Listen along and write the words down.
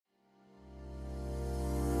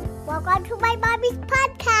Welcome to my mommy's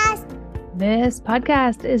podcast. This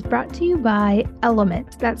podcast is brought to you by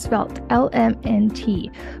Element, that's spelled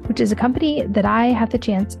LMNT, which is a company that I have the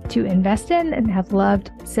chance to invest in and have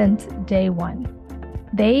loved since day one.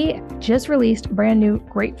 They just released a brand new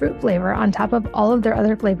grapefruit flavor on top of all of their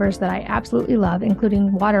other flavors that I absolutely love,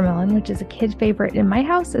 including watermelon, which is a kid favorite in my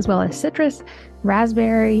house, as well as citrus,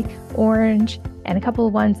 raspberry, orange, and a couple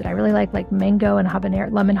of ones that I really like mango and habanero,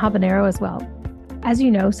 lemon habanero as well. As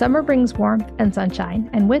you know, summer brings warmth and sunshine,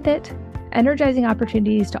 and with it, energizing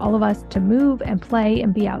opportunities to all of us to move and play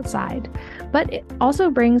and be outside. But it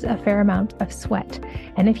also brings a fair amount of sweat.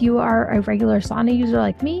 And if you are a regular sauna user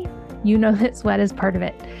like me, you know that sweat is part of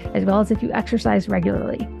it, as well as if you exercise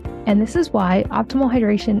regularly. And this is why optimal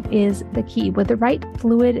hydration is the key, with the right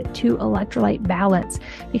fluid to electrolyte balance,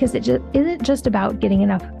 because it isn't just about getting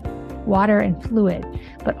enough water and fluid,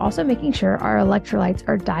 but also making sure our electrolytes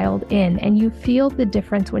are dialed in and you feel the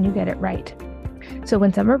difference when you get it right. So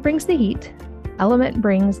when summer brings the heat, Element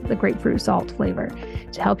brings the grapefruit salt flavor.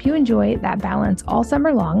 To help you enjoy that balance all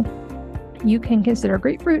summer long, you can consider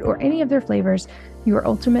grapefruit or any of their flavors your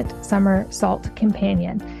ultimate summer salt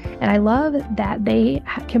companion. And I love that they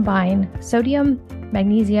combine sodium,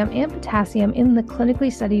 magnesium, and potassium in the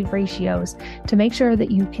clinically studied ratios to make sure that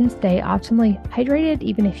you can stay optimally hydrated,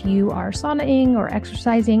 even if you are saunaing or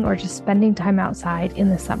exercising or just spending time outside in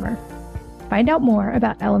the summer. Find out more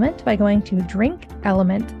about Element by going to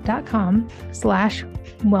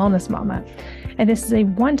drinkelement.com/wellnessmama. And this is a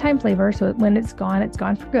one-time flavor, so when it's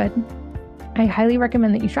gone for good. I highly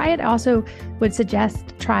recommend that you try it. I also would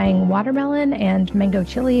suggest trying watermelon and mango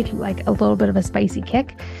chili if you like a little bit of a spicy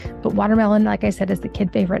kick. But watermelon, like I said, is the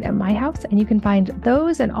kid favorite at my house. And you can find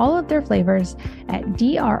those and all of their flavors at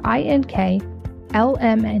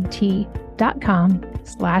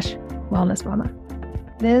drinkelement.com/wellnessmama.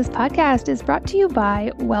 This podcast is brought to you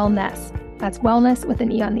by Wellness. That's wellness with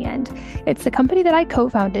an E on the end. It's the company that I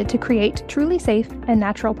co-founded to create truly safe and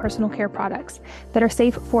natural personal care products that are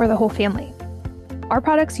safe for the whole family. Our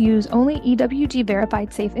products use only EWG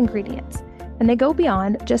verified safe ingredients, and they go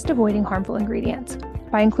beyond just avoiding harmful ingredients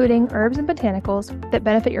by including herbs and botanicals that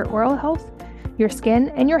benefit your oral health, your skin,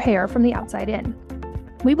 and your hair from the outside in.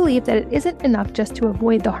 We believe that it isn't enough just to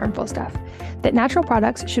avoid the harmful stuff, that natural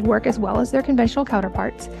products should work as well as their conventional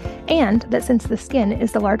counterparts, and that since the skin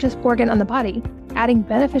is the largest organ on the body, adding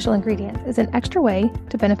beneficial ingredients is an extra way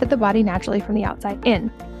to benefit the body naturally from the outside in.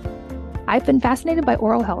 I've been fascinated by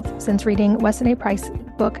oral health since reading Weston A. Price's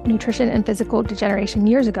book, Nutrition and Physical Degeneration,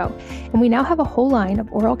 years ago, and we now have a whole line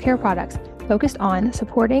of oral care products focused on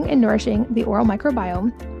supporting and nourishing the oral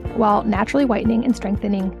microbiome while naturally whitening and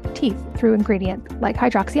strengthening teeth through ingredients like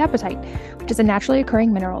hydroxyapatite, which is a naturally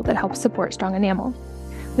occurring mineral that helps support strong enamel.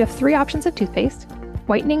 We have 3 options of toothpaste: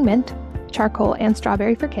 whitening mint, charcoal, and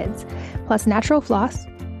strawberry for kids, plus natural floss,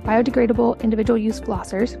 biodegradable individual use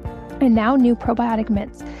flossers, and now new probiotic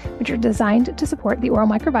mints, which are designed to support the oral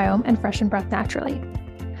microbiome and freshen breath naturally.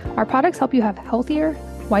 Our products help you have healthier,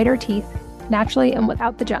 whiter teeth naturally and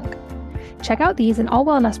without the junk. Check out these and all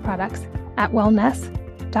wellness products at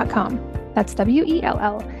wellness.com. That's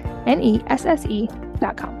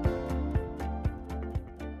WELLNESSE.com.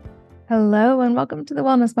 Hello, and welcome to the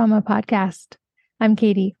Wellness Mama podcast. I'm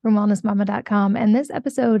Katie from wellnessmama.com, and this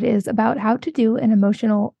episode is about how to do an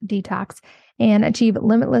emotional detox and achieve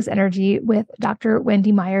limitless energy with Dr.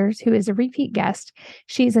 Wendy Myers, who is a repeat guest.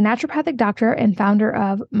 She's a naturopathic doctor and founder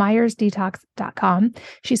of MyersDetox.com.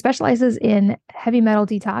 She specializes in heavy metal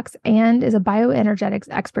detox and is a bioenergetics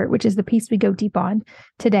expert, which is the piece we go deep on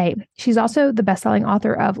today. She's also the best-selling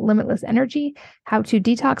author of Limitless Energy, How to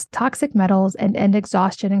Detox Toxic Metals and End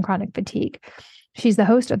Exhaustion and Chronic Fatigue. She's the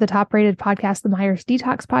host of the top-rated podcast, the Myers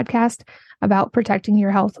Detox podcast, about protecting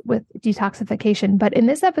your health with detoxification. But in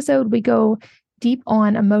this episode, we go deep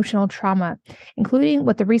on emotional trauma, including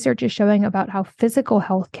what the research is showing about how physical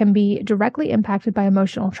health can be directly impacted by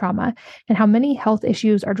emotional trauma and how many health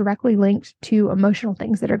issues are directly linked to emotional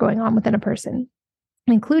things that are going on within a person,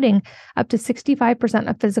 including up to 65%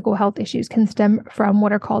 of physical health issues can stem from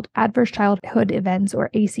what are called adverse childhood events, or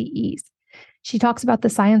ACEs. She talks about the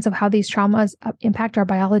science of how these traumas impact our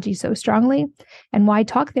biology so strongly and why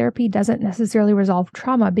talk therapy doesn't necessarily resolve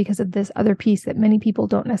trauma because of this other piece that many people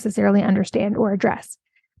don't necessarily understand or address.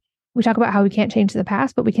 We talk about how we can't change the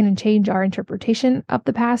past, but we can change our interpretation of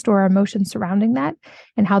the past or our emotions surrounding that,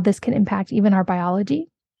 and how this can impact even our biology.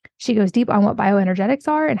 She goes deep on what bioenergetics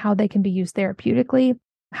are and how they can be used therapeutically,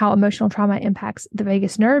 how emotional trauma impacts the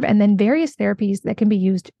vagus nerve, and then various therapies that can be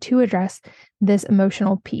used to address this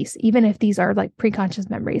emotional piece, even if these are like preconscious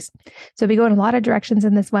memories. So we go in a lot of directions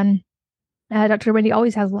in this one. Dr. Wendy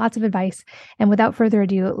always has lots of advice. And without further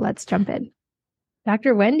ado, let's jump in.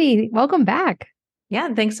 Dr. Wendy, welcome back.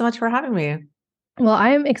 Yeah, thanks so much for having me. Well, I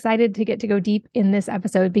am excited to get to go deep in this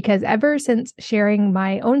episode because ever since sharing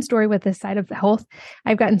my own story with this side of health,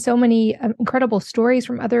 I've gotten so many incredible stories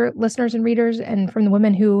from other listeners and readers and from the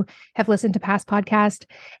women who have listened to past podcasts.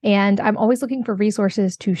 And I'm always looking for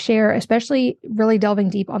resources to share, especially really delving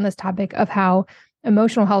deep on this topic of how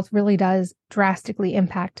emotional health really does drastically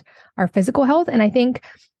impact our physical health. And I think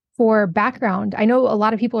for background, I know a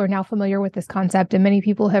lot of people are now familiar with this concept and many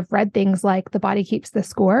people have read things like The Body Keeps the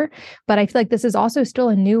Score, but I feel like this is also still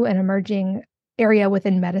a new and emerging area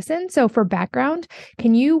within medicine. So for background,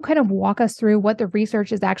 can you kind of walk us through what the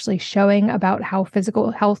research is actually showing about how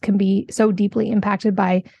physical health can be so deeply impacted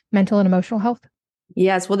by mental and emotional health?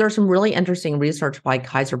 Yes, well, there's some really interesting research by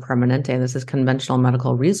Kaiser Permanente. This is conventional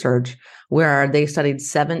medical research where they studied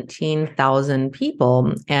 17,000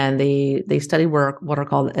 people and they studied what are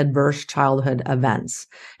called adverse childhood events.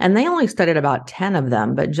 And they only studied about 10 of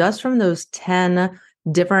them, but just from those 10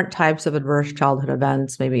 different types of adverse childhood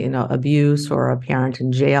events, maybe, abuse or a parent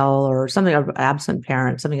in jail or something of absent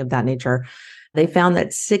parent, something of that nature, they found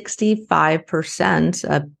that 65%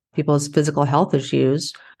 of people's physical health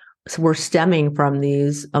issues were stemming from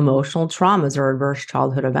these emotional traumas or adverse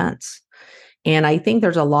childhood events. And I think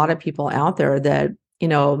there's a lot of people out there that,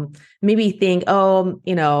 maybe think,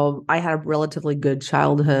 I had a relatively good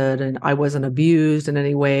childhood and I wasn't abused in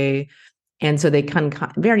any way. And so they can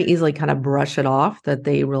very easily kind of brush it off that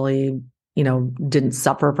they really, didn't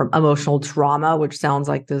suffer from emotional trauma, which sounds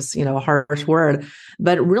like this, harsh word.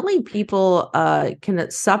 But really people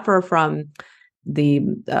can suffer from the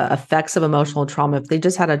effects of emotional trauma if they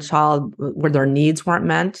just had a child where their needs weren't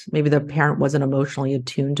met. Maybe the parent wasn't emotionally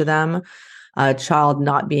attuned to them, a child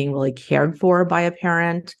not being really cared for by a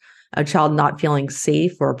parent, a child not feeling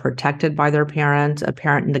safe or protected by their parent, a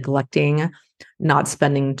parent neglecting, not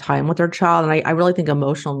spending time with their child. And I really think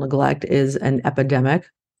emotional neglect is an epidemic.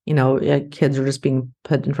 Kids are just being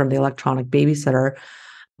put in front of the electronic babysitter,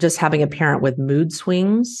 just having a parent with mood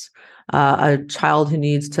swings, a child who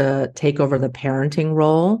needs to take over the parenting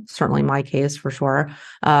role, certainly my case for sure,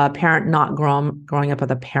 a parent not growing up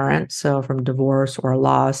with a parent, so from divorce or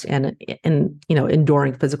loss, and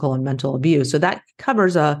enduring physical and mental abuse. So that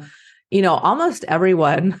covers almost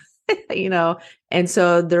everyone, and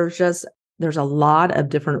so there's a lot of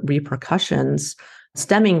different repercussions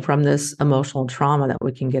stemming from this emotional trauma that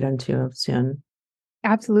we can get into soon.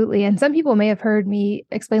 Absolutely. And some people may have heard me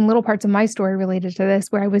explain little parts of my story related to this,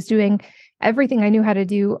 where I was doing everything I knew how to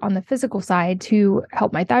do on the physical side to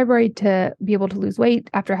help my thyroid to be able to lose weight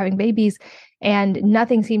after having babies, and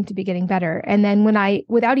nothing seemed to be getting better. And then when I,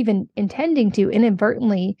 without even intending to,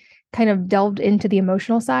 inadvertently kind of delved into the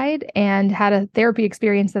emotional side and had a therapy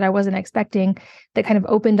experience that I wasn't expecting that kind of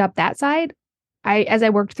opened up that side, as I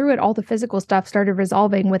worked through it, all the physical stuff started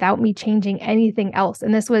resolving without me changing anything else.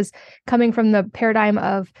 And this was coming from the paradigm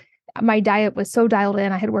of my diet was so dialed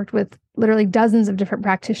in. I had worked with literally dozens of different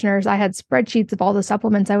practitioners. I had spreadsheets of all the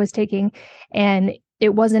supplements I was taking. And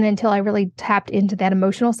it wasn't until I really tapped into that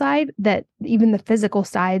emotional side that even the physical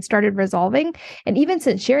side started resolving. And even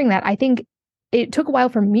since sharing that, I think it took a while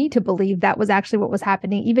for me to believe that was actually what was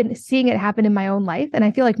happening, even seeing it happen in my own life. And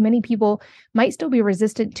I feel like many people might still be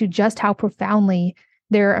resistant to just how profoundly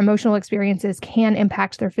their emotional experiences can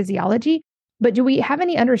impact their physiology. But do we have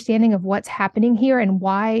any understanding of what's happening here and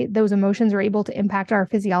why those emotions are able to impact our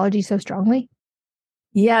physiology so strongly?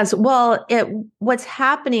 Yes. Well, what's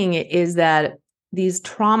happening is that these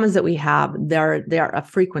traumas that we have, they're a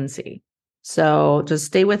frequency. So just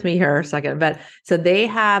stay with me here a second. But so they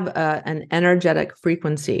have an energetic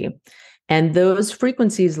frequency, and those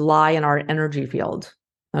frequencies lie in our energy field.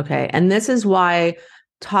 Okay. And this is why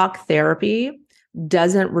talk therapy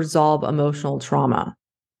doesn't resolve emotional trauma,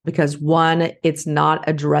 because one, it's not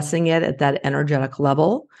addressing it at that energetic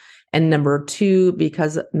level. And number two,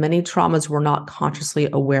 because many traumas we're not consciously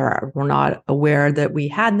aware of. We're not aware that we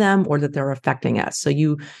had them or that they're affecting us. So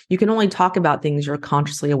you can only talk about things you're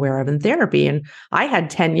consciously aware of in therapy. And I had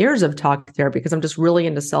 10 years of talk therapy because I'm just really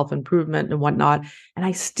into self-improvement and whatnot. And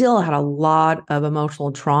I still had a lot of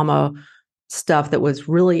emotional trauma stuff that was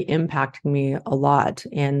really impacting me a lot.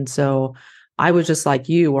 And so I was just like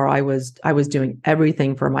you, where I was doing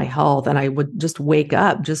everything for my health, and I would just wake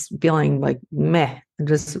up just feeling like meh,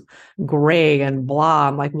 just gray and blah.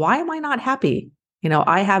 I'm like, why am I not happy?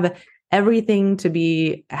 I have everything to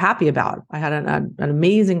be happy about. I had an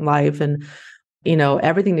amazing life and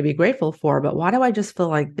everything to be grateful for. But why do I just feel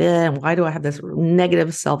like this? And why do I have this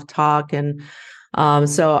negative self-talk? And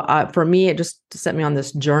For me, it just set me on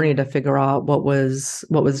this journey to figure out what was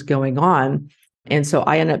going on. And so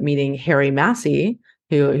I ended up meeting Harry Massey,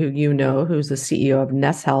 who's the CEO of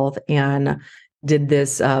Ness Health, and did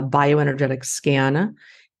this bioenergetic scan.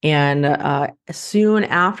 And soon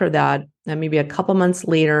after that, and maybe a couple months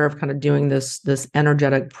later of kind of doing this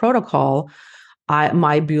energetic protocol,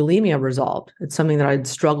 my bulimia resolved. It's something that I'd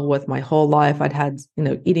struggled with my whole life. I'd had,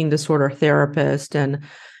 eating disorder therapist and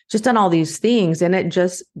just done all these things. And it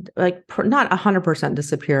just not 100%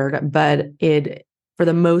 disappeared, but for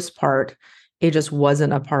the most part, it just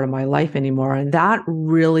wasn't a part of my life anymore. And that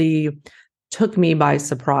really took me by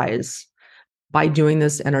surprise by doing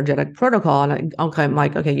this energetic protocol. And I'm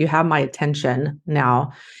like, okay, you have my attention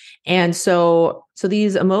now. And so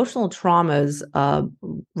these emotional traumas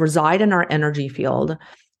reside in our energy field,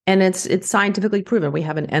 and it's scientifically proven. We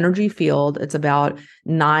have an energy field. It's about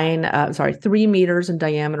 3 meters in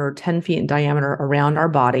diameter, or 10 feet in diameter around our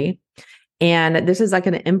body. And this is like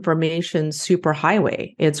an information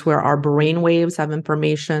superhighway. It's where our brain waves have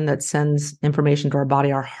information that sends information to our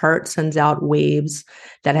body. Our heart sends out waves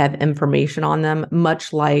that have information on them,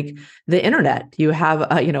 much like the internet. You have,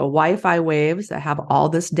 Wi-Fi waves that have all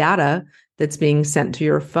this data that's being sent to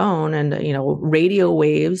your phone, and, radio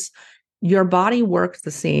waves. Your body works the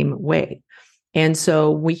same way. And so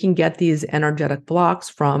we can get these energetic blocks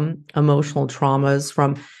from emotional traumas,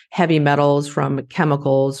 from heavy metals, from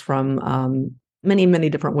chemicals, from many, many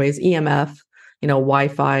different ways. EMF,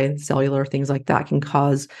 Wi-Fi, cellular, things like that can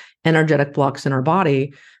cause energetic blocks in our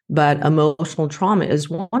body. But emotional trauma is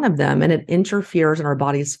one of them, and it interferes in our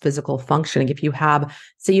body's physical functioning. If you have,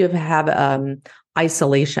 say you have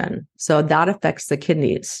isolation, so that affects the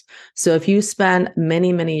kidneys. So if you spend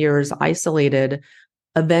many, many years isolated,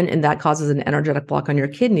 event and that causes an energetic block on your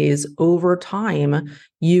kidneys, over time,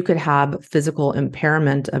 you could have physical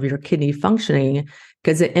impairment of your kidney functioning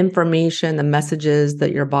because the information, the messages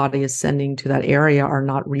that your body is sending to that area are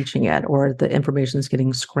not reaching it, or the information is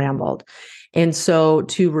getting scrambled. And so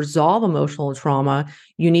to resolve emotional trauma,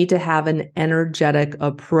 you need to have an energetic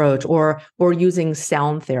approach, or using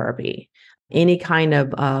sound therapy, any kind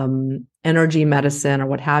of energy medicine or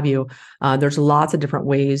what have you. There's lots of different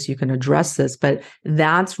ways you can address this, but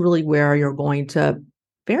that's really where you're going to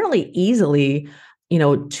fairly easily,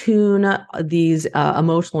 tune these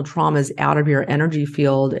emotional traumas out of your energy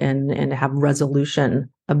field and have resolution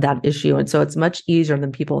of that issue. And so it's much easier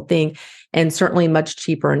than people think, and certainly much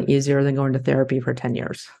cheaper and easier than going to therapy for 10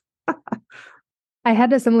 years. I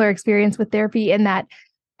had a similar experience with therapy in that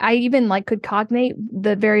I even could cognate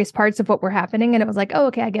the various parts of what were happening. And it was like, oh,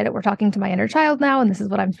 okay, I get it. We're talking to my inner child now, and this is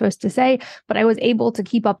what I'm supposed to say. But I was able to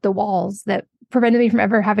keep up the walls that prevented me from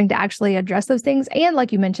ever having to actually address those things. And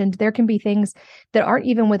like you mentioned, there can be things that aren't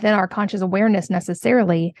even within our conscious awareness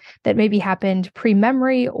necessarily that maybe happened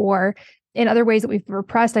pre-memory or in other ways that we've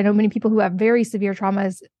repressed. I know many people who have very severe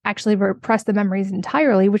traumas actually repress the memories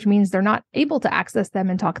entirely, which means they're not able to access them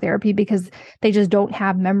in talk therapy because they just don't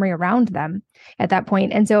have memory around them at that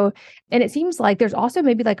point. And it seems like there's also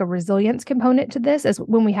maybe a resilience component to this, as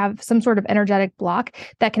when we have some sort of energetic block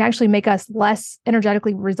that can actually make us less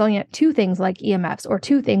energetically resilient to things like EMFs or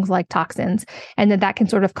to things like toxins. And then that can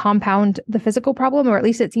sort of compound the physical problem, or at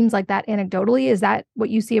least it seems like that anecdotally. Is that what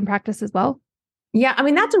you see in practice as well? Yeah, I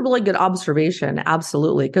mean, that's a really good observation.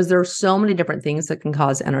 Absolutely. Because there are so many different things that can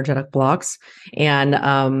cause energetic blocks. And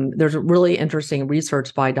there's a really interesting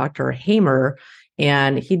research by Dr. Hamer,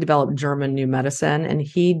 and he developed German new medicine. And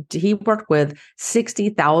he worked with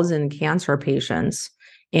 60,000 cancer patients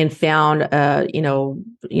and found,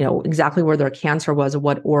 exactly where their cancer was,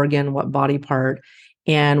 what organ, what body part,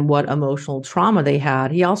 and what emotional trauma they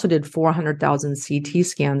had. He also did 400,000 CT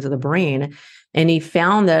scans of the brain. And he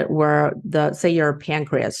found that where say your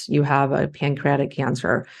pancreas, you have a pancreatic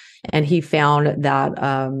cancer, and he found that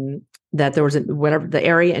that there was whatever the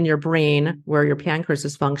area in your brain where your pancreas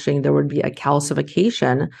is functioning, there would be a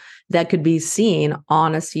calcification that could be seen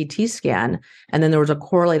on a CT scan. And then there was a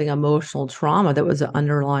correlating emotional trauma that was an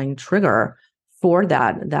underlying trigger for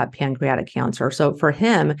that pancreatic cancer. So for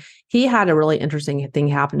him, he had a really interesting thing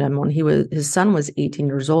happen to him when his son was 18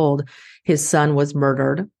 years old. His son was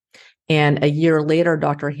murdered. And a year later,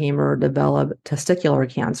 Dr. Hamer developed testicular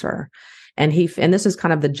cancer. And this is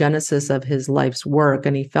kind of the genesis of his life's work.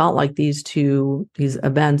 And he felt like these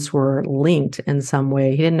events were linked in some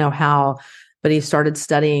way. He didn't know how, but he started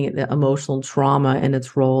studying the emotional trauma and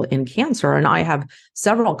its role in cancer. And I have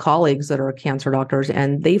several colleagues that are cancer doctors,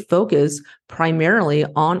 and they focus primarily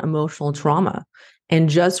on emotional trauma. And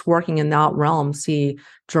just working in that realm, see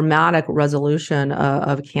dramatic resolution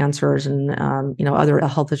of cancers and other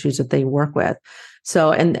health issues that they work with.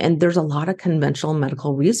 So, and there's a lot of conventional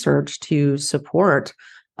medical research to support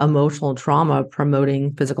emotional trauma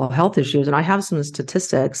promoting physical health issues. And I have some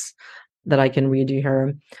statistics that I can read you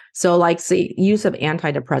here. So like say use of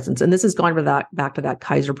antidepressants, and this is going back to that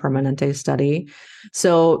Kaiser Permanente study.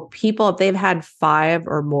 So people, if they've had 5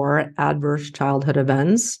 or more adverse childhood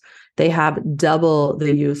events, they have double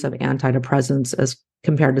the use of antidepressants as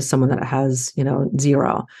compared to someone that has,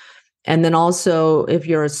 0. And then also if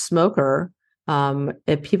you're a smoker,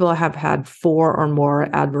 if people have had 4 or more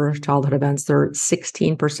adverse childhood events, they're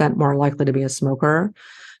 16% more likely to be a smoker.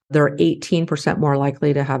 They're 18% more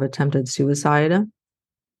likely to have attempted suicide.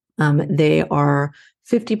 They are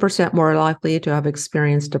 50% more likely to have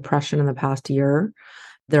experienced depression in the past year.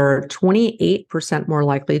 They're 28% more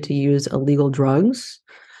likely to use illegal drugs.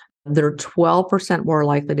 They're 12% more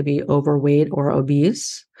likely to be overweight or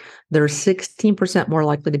obese. They're 16% more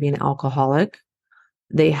likely to be an alcoholic.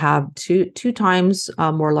 They have two times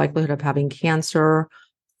more likelihood of having cancer,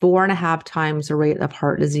 4.5 times the rate of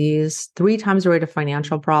heart disease, 3 times the rate of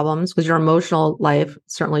financial problems, because your emotional life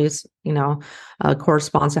certainly is,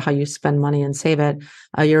 corresponds to how you spend money and save it.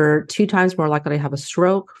 You're 2 times more likely to have a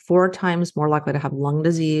stroke, 4 times more likely to have lung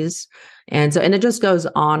disease. And it just goes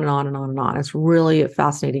on and on and on and on. It's really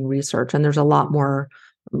fascinating research. And there's a lot more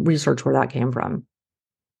research where that came from.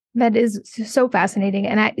 That is so fascinating.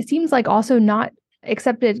 And it seems like also not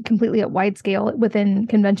accepted completely at wide scale within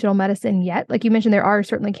conventional medicine yet. Like you mentioned, there are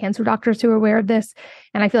certainly cancer doctors who are aware of this.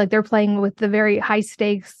 And I feel like they're playing with the very high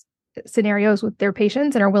stakes scenarios with their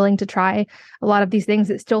patients and are willing to try a lot of these things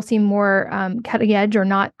that still seem more cutting edge or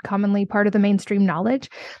not commonly part of the mainstream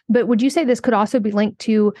knowledge. But would you say this could also be linked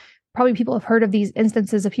to probably people have heard of these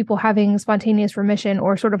instances of people having spontaneous remission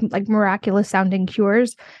or sort of like miraculous sounding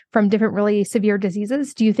cures from different really severe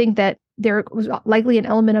diseases? Do you think that there was likely an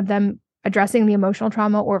element of them addressing the emotional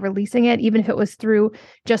trauma or releasing it, even if it was through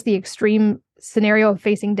just the extreme scenario of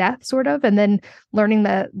facing death, sort of, and then learning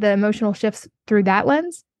the emotional shifts through that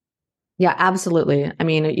lens? Yeah, absolutely. I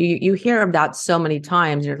mean, you hear of that so many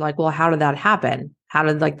times. You're like, well, how did that happen? How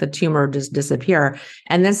did like the tumor just disappear?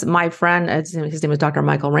 And this, my friend, his name is Dr.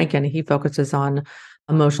 Michael Rankin. He focuses on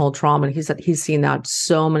emotional trauma. And he said he's seen that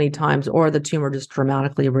so many times, or the tumor just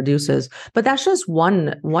dramatically reduces. But that's just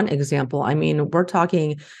one example. I mean, we're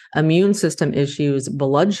talking immune system issues,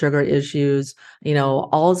 blood sugar issues,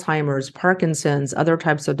 Alzheimer's, Parkinson's, other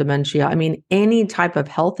types of dementia. I mean, any type of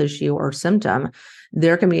health issue or symptom,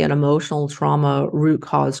 there can be an emotional trauma root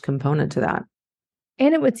cause component to that.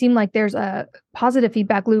 And it would seem like there's a positive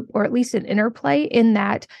feedback loop, or at least an interplay in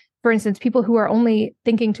that. For instance, people who are only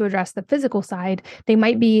thinking to address the physical side, they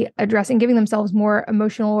might be giving themselves more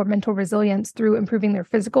emotional or mental resilience through improving their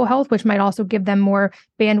physical health, which might also give them more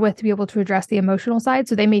bandwidth to be able to address the emotional side.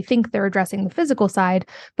 So they may think they're addressing the physical side,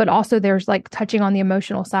 but also there's like touching on the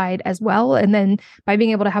emotional side as well. And then by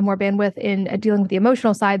being able to have more bandwidth in dealing with the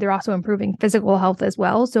emotional side, they're also improving physical health as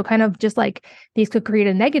well. So kind of just like these could create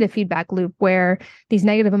a negative feedback loop where these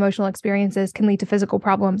negative emotional experiences can lead to physical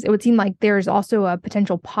problems. It would seem like there's also a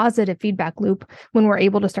potential positive feedback loop when we're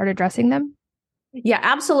able to start addressing them. Yeah,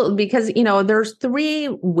 absolutely. Because, there's 3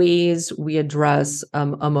 ways we address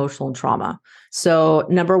emotional trauma. So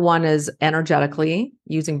number 1 is energetically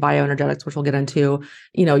using bioenergetics, which we'll get into,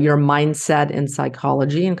 your mindset and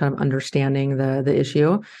psychology and kind of understanding the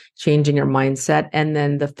issue, changing your mindset. And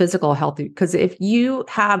then the physical health, because if you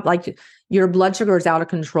have like your blood sugar is out of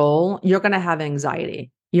control, you're going to have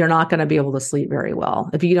anxiety. You're not going to be able to sleep very well.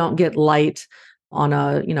 If you don't get light on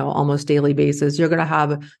a, almost daily basis, you're going to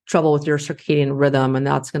have trouble with your circadian rhythm, and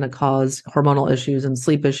that's going to cause hormonal issues and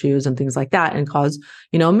sleep issues and things like that, and cause,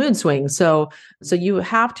 mood swings. So you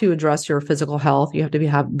have to address your physical health. You have to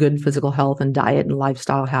have good physical health and diet and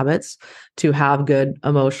lifestyle habits to have good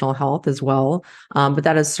emotional health as well. But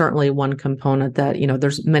that is certainly one component that,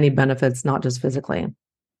 there's many benefits, not just physically.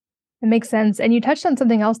 It makes sense. And you touched on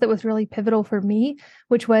something else that was really pivotal for me,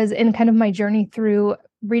 which was in kind of my journey through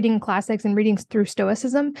reading classics and reading through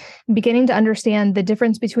Stoicism, beginning to understand the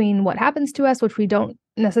difference between what happens to us, which we don't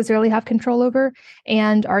necessarily have control over,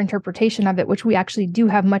 and our interpretation of it, which we actually do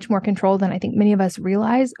have much more control than I think many of us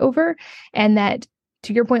realize over. And that,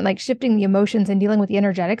 to your point, like shifting the emotions and dealing with the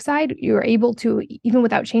energetic side, you're able to, even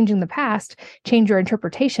without changing the past, change your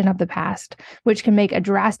interpretation of the past, which can make a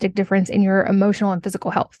drastic difference in your emotional and physical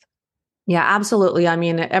health. Yeah, absolutely. I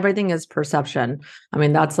mean, everything is perception. I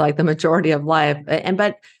mean, that's like the majority of life.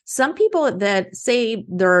 But some people that say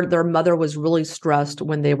their mother was really stressed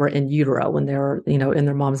when they were in utero, when they were, in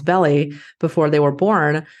their mom's belly before they were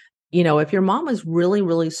born. If your mom was really,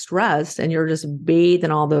 really stressed and you're just bathed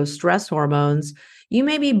in all those stress hormones, you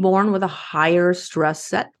may be born with a higher stress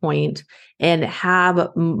set point. and have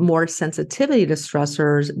more sensitivity to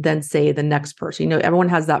stressors than, say, the next person. Everyone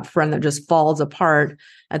has that friend that just falls apart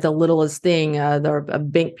at the littlest thing. Their a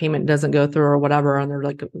bank payment doesn't go through or whatever, and they're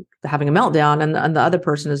like having a meltdown. And the other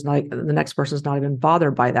person is like, the next person is not even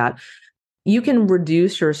bothered by that. You can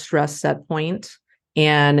reduce your stress set point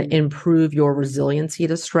and improve your resiliency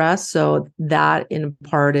to stress. So that in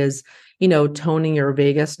part is, toning your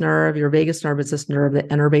vagus nerve. Your vagus nerve is this nerve that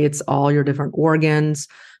innervates all your different organs,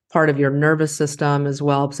 part of your nervous system as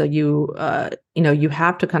well. So you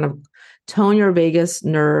have to kind of tone your vagus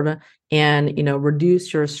nerve and,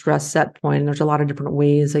 reduce your stress set point. And there's a lot of different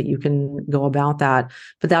ways that you can go about that.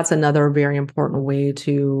 But that's another very important way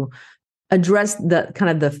to address the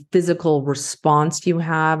kind of the physical response you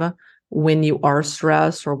have when you are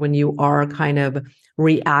stressed or when you are kind of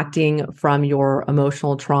reacting from your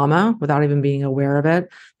emotional trauma without even being aware of it.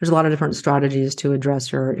 There's a lot of different strategies to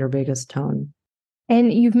address your vagus tone.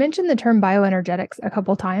 And you've mentioned the term bioenergetics a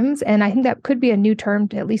couple times, and I think that could be a new term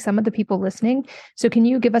to at least some of the people listening. So can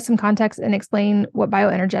you give us some context and explain what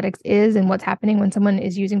bioenergetics is and what's happening when someone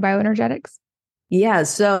is using bioenergetics? Yeah,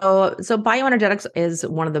 so bioenergetics is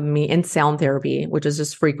one of the main in sound therapy, which is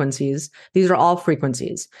just frequencies. These are all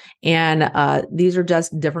frequencies, and these are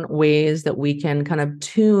just different ways that we can kind of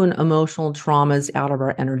tune emotional traumas out of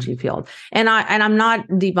our energy field. And I'm not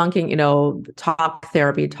debunking, talk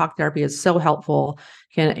therapy. Talk therapy is so helpful.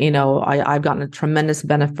 I've gotten a tremendous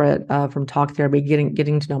benefit from talk therapy,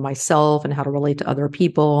 getting to know myself and how to relate to other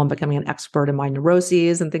people and becoming an expert in my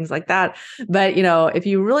neuroses and things like that. But, if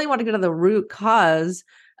you really want to get to the root cause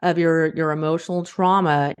of your emotional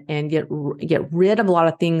trauma and get rid of a lot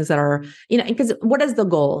of things that are, because what is the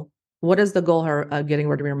goal? What is the goal of getting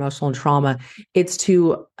rid of your emotional trauma? It's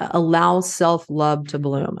to allow self-love to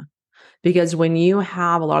bloom. Because when you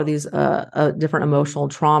have a lot of these different emotional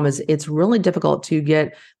traumas, it's really difficult to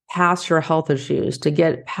get past your health issues, to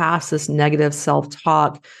get past this negative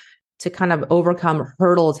self-talk, to kind of overcome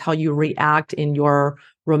hurdles, how you react in your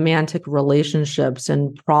romantic relationships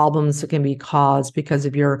and problems that can be caused because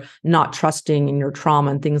of your not trusting in your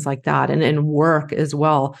trauma and things like that, and work as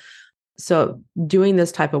well. So doing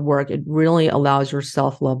this type of work, it really allows your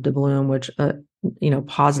self-love to bloom, which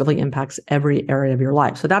positively impacts every area of your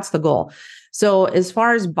life. So that's the goal. So as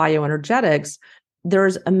far as bioenergetics,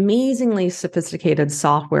 there's amazingly sophisticated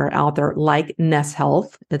software out there like Ness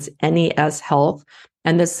Health. It's NES Health.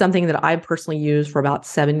 And this is something that I personally used for about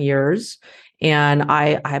 7 years. And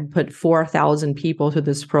I have put 4,000 people through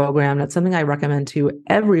this program. That's something I recommend to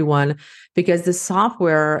everyone because this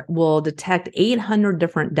software will detect 800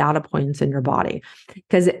 different data points in your body.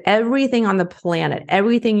 Because everything on the planet,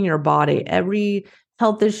 everything in your body, every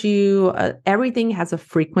health issue, everything has a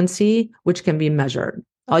frequency which can be measured.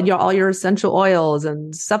 All your essential oils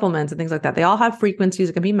and supplements and things like that, they all have frequencies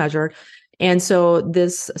that can be measured. And so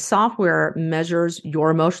this software measures your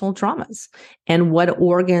emotional traumas and what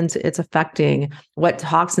organs it's affecting, what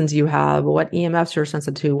toxins you have, what EMFs you're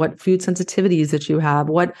sensitive to, what food sensitivities that you have,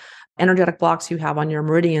 what energetic blocks you have on your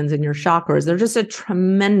meridians and your chakras. There's just a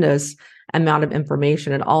tremendous amount of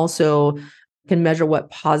information. It also can measure what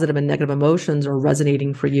positive and negative emotions are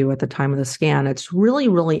resonating for you at the time of the scan. It's really,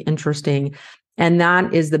 really interesting. And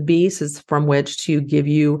that is the basis from which to give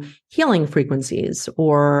you healing frequencies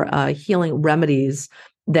or healing remedies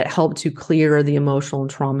that help to clear the emotional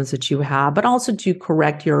traumas that you have, but also to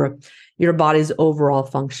correct your body's overall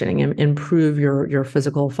functioning and improve your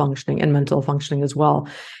physical functioning and mental functioning as well.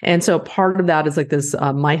 And so part of that is like this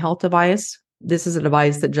My Health device. This is a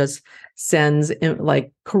device that just sends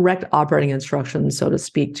like correct operating instructions, so to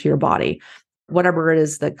speak, to your body, whatever it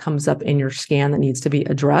is that comes up in your scan that needs to be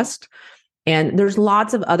addressed. And there's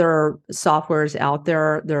lots of other softwares out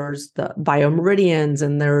there. There's the biomeridians,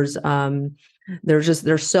 and there's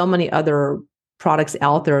so many other products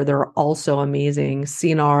out there that are also amazing,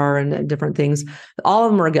 CNR and different things. All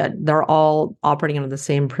of them are good. They're all operating under the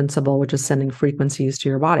same principle, which is sending frequencies to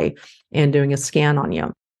your body and doing a scan on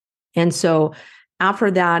you. And so after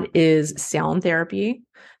that is sound therapy.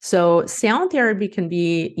 So sound therapy can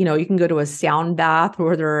be, you can go to a sound bath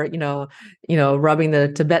where they're, rubbing the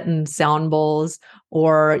Tibetan sound bowls,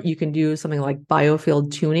 or you can do something like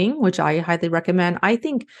biofield tuning, which I highly recommend. I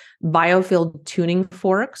think biofield tuning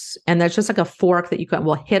forks, and that's just like a fork that you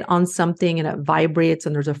will hit on something and it vibrates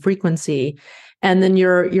and there's a frequency. And then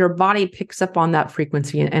your body picks up on that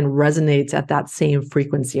frequency and resonates at that same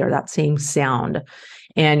frequency or that same sound.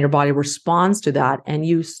 And your body responds to that. And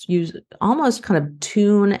you almost kind of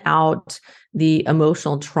tune out the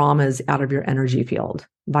emotional traumas out of your energy field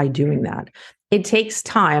by doing that. It takes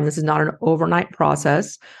time. This is not an overnight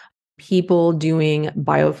process. people doing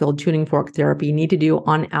biofield tuning fork therapy need to do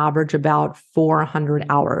on average about 400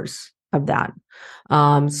 hours of that.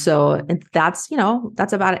 So that's,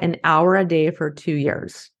 that's about an hour a day for 2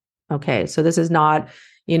 years. Okay. So this is not,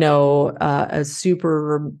 a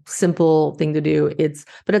super simple thing to do.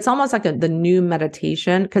 But it's almost like the new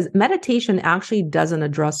meditation, because meditation actually doesn't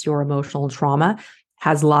address your emotional trauma,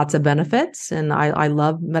 has lots of benefits. And I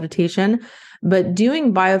love meditation, but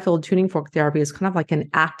doing biofield tuning fork therapy is kind of like an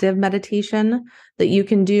active meditation that you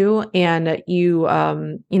can do. And you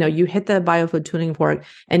hit the biofield tuning fork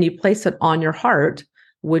and you place it on your heart,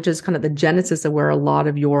 which is kind of the genesis of where a lot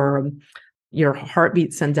of your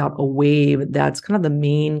heartbeat sends out a wave that's kind of the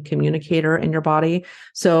main communicator in your body.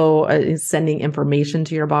 So it's sending information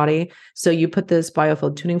to your body. So you put this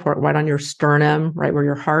biofield tuning fork right on your sternum, right where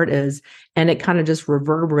your heart is, and it kind of just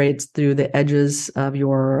reverberates through the edges of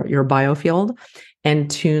your biofield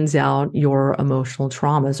and tunes out your emotional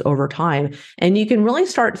traumas over time. And you can really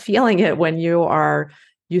start feeling it when you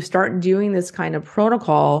start doing this kind of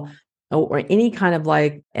protocol, or any kind of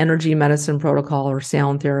like energy medicine protocol or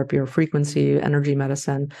sound therapy or frequency energy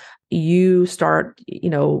medicine. You start,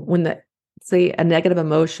 when say a negative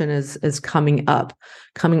emotion is coming up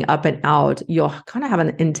and out, you'll kind of have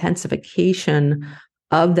an intensification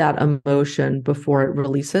of that emotion before it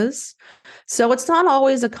releases. So it's not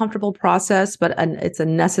always a comfortable process, but it's a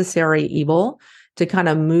necessary evil to kind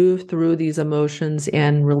of move through these emotions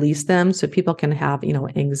and release them. So people can have,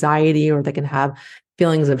 anxiety, or they can have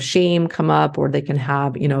feelings of shame come up, or they can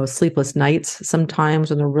have, sleepless nights sometimes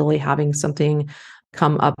when they're really having something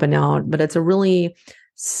come up and out. But it's a really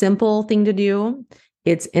simple thing to do.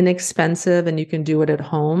 It's inexpensive and you can do it at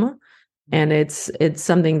home. And it's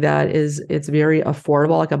something that it's very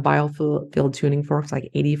affordable, like a biofield tuning fork. It's like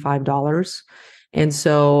 $85. And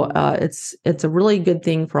so it's a really good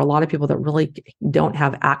thing for a lot of people that really don't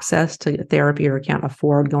have access to therapy or can't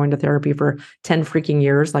afford going to therapy for 10 freaking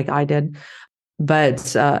years like I did.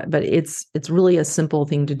 But it's really a simple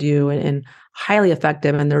thing to do and highly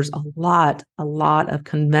effective. And there's a lot of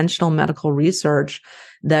conventional medical research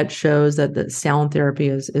that shows that the sound therapy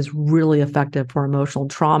is really effective for emotional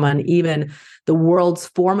trauma. And even the world's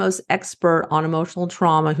foremost expert on emotional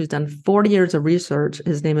trauma, who's done 40 years of research,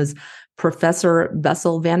 his name is Professor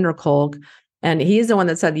Bessel van der Kolk. And he's the one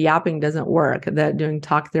that said yapping doesn't work, that doing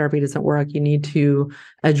talk therapy doesn't work. You need to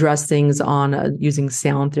address things on using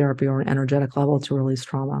sound therapy or an energetic level to release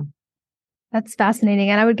trauma. That's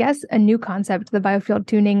fascinating. And I would guess a new concept, the biofield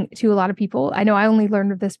tuning, to a lot of people. I know I only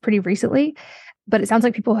learned of this pretty recently, but it sounds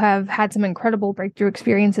like people have had some incredible breakthrough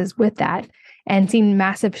experiences with that and seen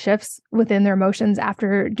massive shifts within their emotions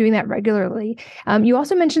after doing that regularly. You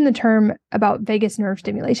also mentioned the term about vagus nerve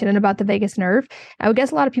stimulation and about the vagus nerve. I would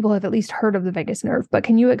guess a lot of people have at least heard of the vagus nerve, but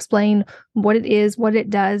can you explain what it is, what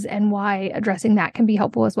it does, and why addressing that can be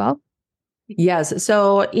helpful as well? Yes.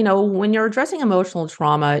 So, when you're addressing emotional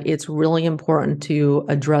trauma, it's really important to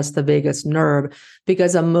address the vagus nerve,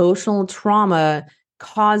 because emotional trauma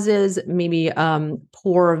causes maybe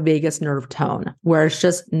poor vagus nerve tone, where it's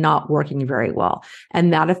just not working very well.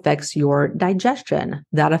 And that affects your digestion.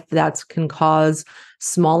 That can cause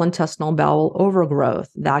small intestinal bowel overgrowth.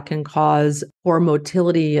 That can cause poor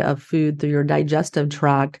motility of food through your digestive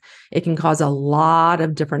tract. It can cause a lot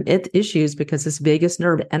of different issues, because this vagus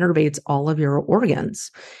nerve innervates all of your organs.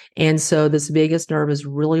 And so this vagus nerve is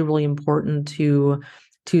really, really important to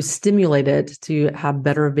stimulate it to have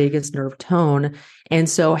better vagus nerve tone. And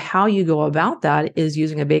so how you go about that is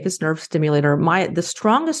using a vagus nerve stimulator. The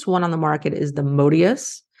strongest one on the market is the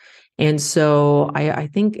Modius. And so I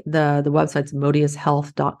think the website's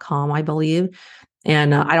modiushealth.com, I believe.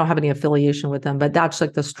 And I don't have any affiliation with them, but that's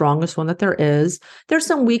like the strongest one that there is. There's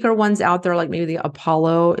some weaker ones out there, like maybe the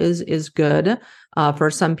Apollo is good for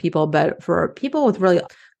some people, but for people with really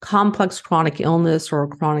complex chronic illness or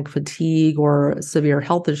chronic fatigue or severe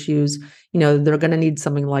health issues, they're going to need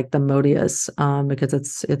something like the Modius because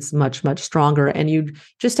it's much, much stronger. And you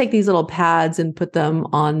just take these little pads and put them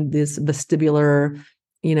on this vestibular,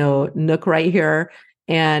 nook right here.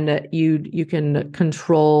 And you can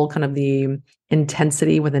control kind of the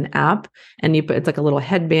intensity with an app. And it's like a little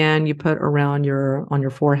headband you put around on your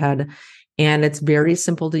forehead. And it's very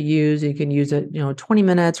simple to use. You can use it, 20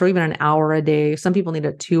 minutes or even an hour a day. Some people need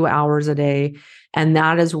it 2 hours a day. And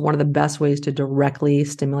that is one of the best ways to directly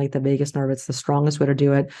stimulate the vagus nerve. It's the strongest way to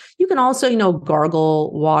do it. You can also,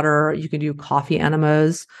 gargle water. You can do coffee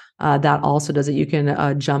enemas. That also does it. You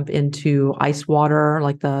can jump into ice water,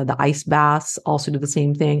 like the ice baths also do the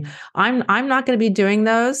same thing. I'm not going to be doing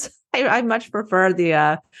those. I much prefer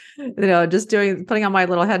just putting on my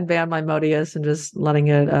little headband, my Modius, and just letting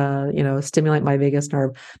it, stimulate my vagus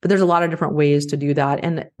nerve. But there's a lot of different ways to do that.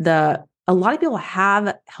 And a lot of people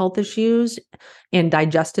have health issues and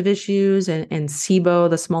digestive issues and SIBO,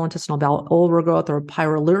 the small intestinal bowel overgrowth, or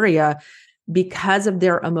pyroluria, because of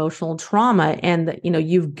their emotional trauma. And,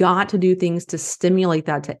 you've got to do things to stimulate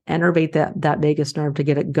that, to innervate that vagus nerve, to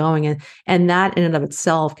get it going. And that in and of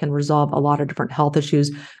itself can resolve a lot of different health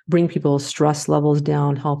issues, bring people's stress levels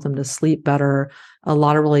down, help them to sleep better, a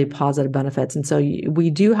lot of really positive benefits. And so we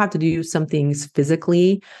do have to do some things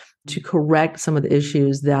physically to correct some of the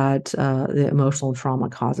issues that the emotional trauma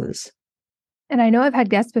causes. And I know I've had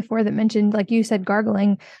guests before that mentioned, like you said,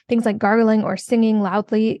 gargling. Things like gargling or singing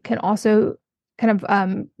loudly can also kind of,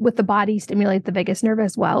 with the body, stimulate the vagus nerve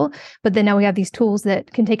as well. But then now we have these tools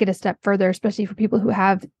that can take it a step further, especially for people who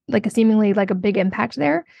have seemingly a big impact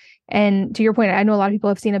there. And to your point, I know a lot of people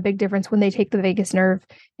have seen a big difference when they take the vagus nerve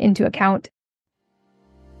into account.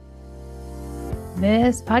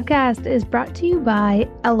 This podcast is brought to you by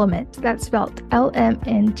Element, that's spelled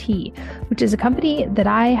LMNT, which is a company that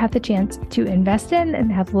I have the chance to invest in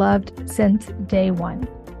and have loved since day one.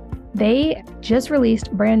 They just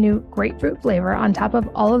released brand new grapefruit flavor on top of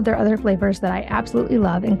all of their other flavors that I absolutely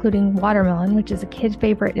love, including watermelon, which is a kid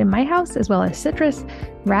favorite in my house, as well as citrus,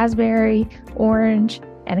 raspberry, orange,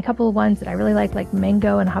 and a couple of ones that I really like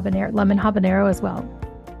mango and lemon habanero as well.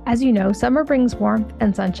 As you know, summer brings warmth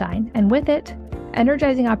and sunshine, and with it,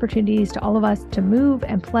 energizing opportunities to all of us to move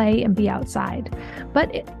and play and be outside.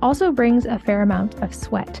 But it also brings a fair amount of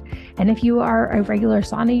sweat. And if you are a regular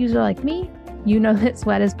sauna user like me, you know that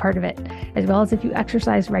sweat is part of it, as well as if you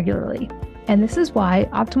exercise regularly. And this is why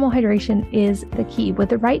optimal hydration is the key, with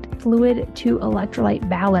the right fluid to electrolyte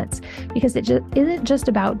balance, because it isn't just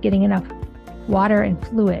about getting enough water and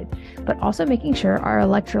fluid, but also making sure our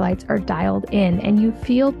electrolytes are dialed in, and you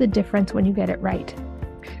feel the difference when you get it right.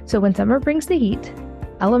 So when summer brings the heat,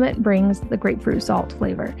 Element brings the grapefruit salt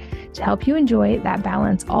flavor to help you enjoy that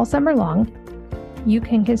balance all summer long. You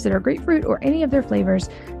can consider grapefruit or any of their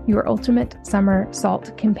flavors your ultimate summer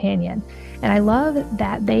salt companion. And I love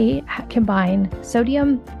that they combine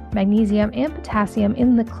sodium, magnesium, and potassium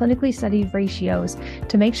in the clinically studied ratios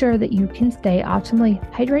to make sure that you can stay optimally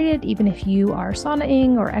hydrated, even if you are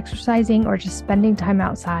saunaing or exercising or just spending time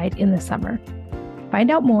outside in the summer. Find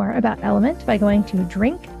out more about Element by going to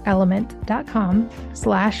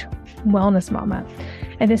drinkelement.com/wellnessmama.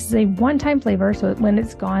 And this is a one-time flavor, so when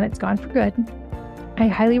it's gone for good. I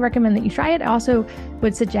highly recommend that you try it. I also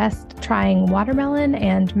would suggest trying watermelon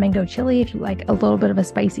and mango chili if you like a little bit of a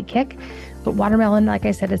spicy kick. But watermelon, like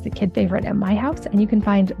I said, is the kid favorite at my house. And you can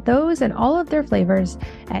find those and all of their flavors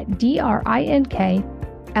at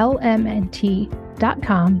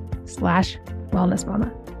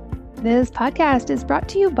drinkelement.com/wellnessmama. This podcast is brought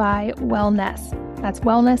to you by Wellness. That's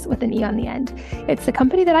wellness with an E on the end. It's the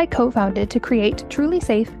company that I co-founded to create truly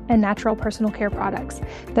safe and natural personal care products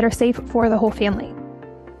that are safe for the whole family.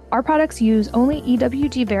 Our products use only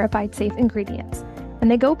EWG verified safe ingredients, and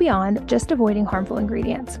they go beyond just avoiding harmful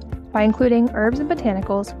ingredients by including herbs and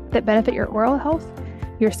botanicals that benefit your oral health,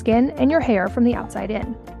 your skin, and your hair from the outside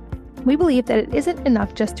in. We believe that it isn't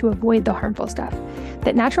enough just to avoid the harmful stuff,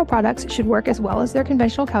 that natural products should work as well as their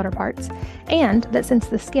conventional counterparts, and that since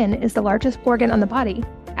the skin is the largest organ on the body,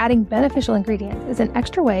 adding beneficial ingredients is an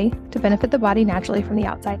extra way to benefit the body naturally from the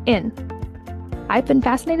outside in. I've been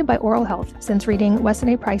fascinated by oral health since reading Weston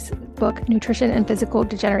A. Price's book, Nutrition and Physical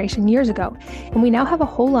Degeneration, years ago, and we now have a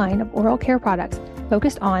whole line of oral care products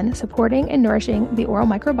focused on supporting and nourishing the oral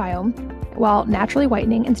microbiome while naturally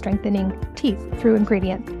whitening and strengthening teeth through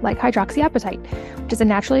ingredients like hydroxyapatite, which is a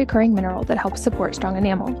naturally occurring mineral that helps support strong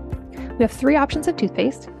enamel. We have 3 options of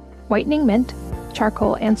toothpaste: whitening mint,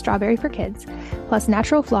 charcoal, and strawberry for kids, plus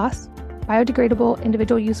natural floss, biodegradable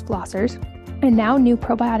individual use flossers, and now new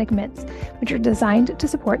probiotic mints, which are designed to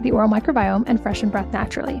support the oral microbiome and freshen breath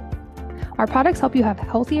naturally. Our products help you have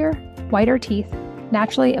healthier, whiter teeth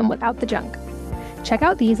naturally and without the junk. Check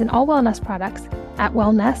out these and all wellness products at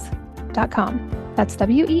wellness.com. That's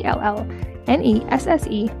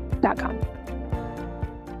WELLNESSE.com.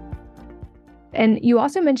 And you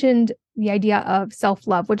also mentioned the idea of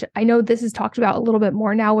self-love, which I know this is talked about a little bit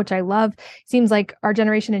more now, which I love. Seems like our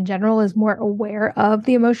generation in general is more aware of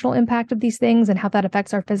the emotional impact of these things and how that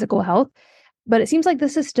affects our physical health. But it seems like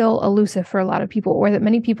this is still elusive for a lot of people, or that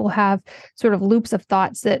many people have sort of loops of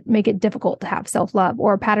thoughts that make it difficult to have self-love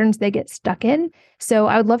or patterns they get stuck in. So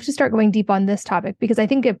I would love to start going deep on this topic, because I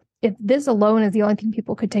think if this alone is the only thing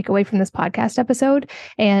people could take away from this podcast episode,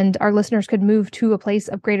 and our listeners could move to a place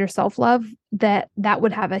of greater self-love, that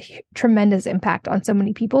would have a tremendous impact on so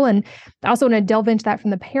many people. And I also want to delve into that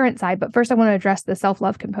from the parent side. But first, I want to address the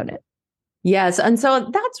self-love component. Yes. And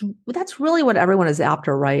so that's really what everyone is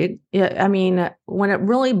after, right? I mean, when it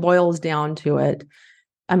really boils down to it,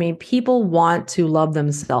 I mean, people want to love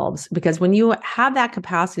themselves, because when you have that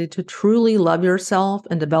capacity to truly love yourself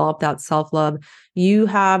and develop that self-love, you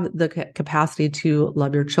have the capacity to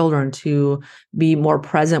love your children, to be more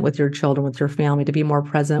present with your children, with your family, to be more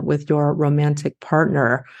present with your romantic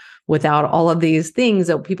partner, without all of these things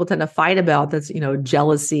that people tend to fight about. That's,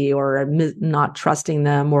 jealousy or not trusting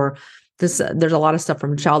them, or there's a lot of stuff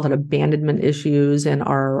from childhood abandonment issues and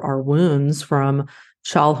our wounds from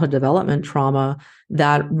childhood development trauma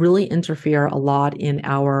that really interfere a lot in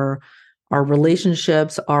our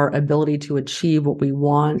relationships, our ability to achieve what we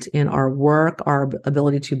want in our work, our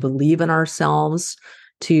ability to believe in ourselves,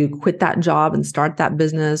 to quit that job and start that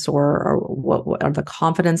business, or what are the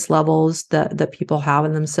confidence levels that people have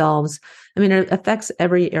in themselves. I mean, it affects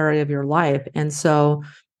every area of your life. And so,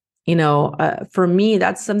 for me,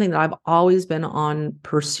 that's something that I've always been on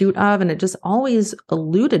pursuit of, and it just always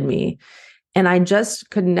eluded me. And I just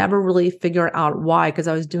could never really figure out why, because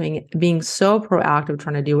I was being so proactive,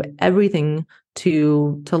 trying to do everything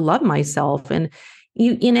to love myself. And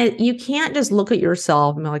you can't just look at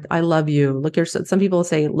yourself and be like, I love you. Some people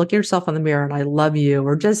say, look at yourself in the mirror and I love you,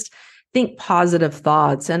 or just think positive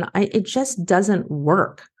thoughts. And it just doesn't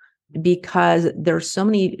work, because there's so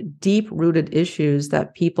many deep rooted issues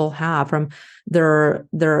that people have from their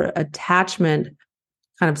attachment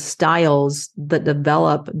kind of styles that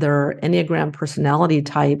develop, their Enneagram personality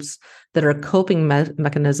types that are coping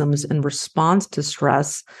mechanisms in response to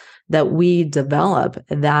stress that we develop,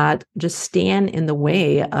 that just stand in the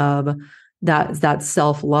way of that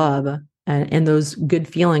self-love and those good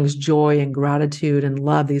feelings, joy and gratitude and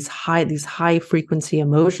love, these high frequency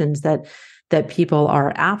emotions that people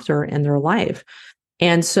are after in their life.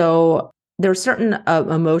 And so there are certain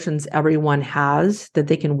emotions everyone has that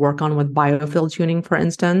they can work on with biofield tuning, for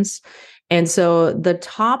instance. And so the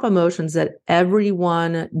top emotions that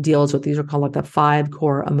everyone deals with, these are called like the 5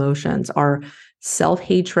 core emotions, are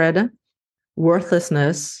self-hatred,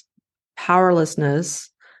 worthlessness, powerlessness,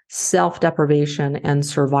 self-deprivation, and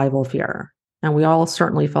survival fear. And we all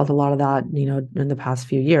certainly felt a lot of that, in the past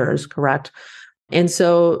few years, correct? And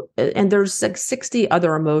so, and there's like 60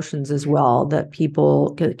 other emotions as well that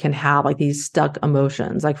people can have, like these stuck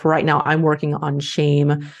emotions. Like for right now, I'm working on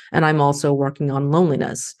shame, and I'm also working on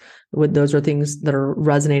loneliness. Those are things that are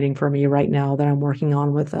resonating for me right now that I'm working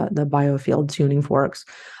on with the biofield tuning forks.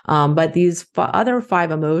 But these other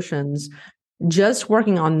 5 emotions, just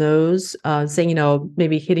working on those, saying,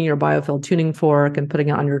 maybe hitting your biofield tuning fork and putting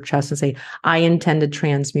it on your chest and say, I intend to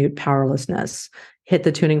transmute powerlessness. Hit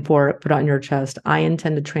the tuning fork, put it on your chest. I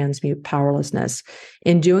intend to transmute powerlessness.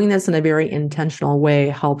 In doing this in a very intentional way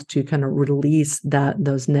helps to kind of release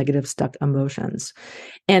those negative stuck emotions.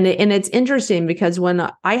 And it's interesting because when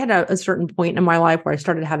I had a certain point in my life where I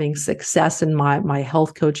started having success in my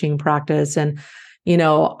health coaching practice, and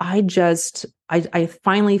I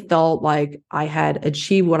finally felt like I had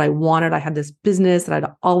achieved what I wanted. I had this business that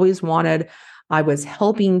I'd always wanted. I was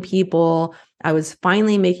helping people. I was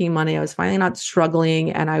finally making money. I was finally not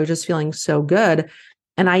struggling, and I was just feeling so good.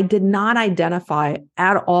 And I did not identify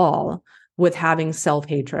at all with having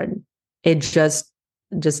self-hatred. It just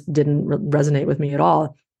didn't resonate with me at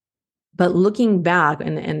all. But looking back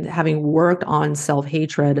and having worked on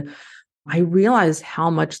self-hatred, I realized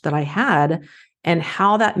how much that I had, and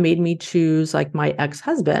how that made me choose like my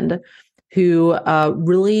ex-husband, who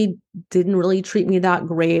really didn't really treat me that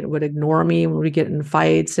great, would ignore me when we get in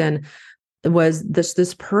fights. And it was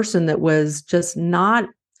this person that was just not,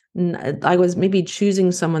 I was maybe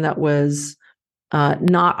choosing someone that was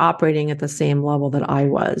not operating at the same level that I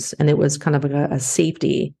was. And it was kind of like a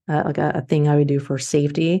safety, like a thing I would do for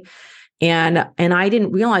safety. And I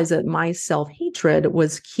didn't realize that my self-hatred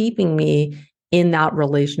was keeping me in that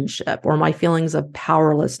relationship, or my feelings of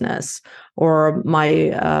powerlessness, or my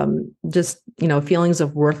feelings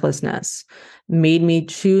of worthlessness made me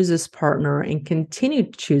choose this partner and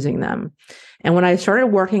continued choosing them. And when I started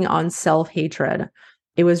working on self-hatred,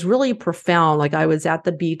 it was really profound. Like I was at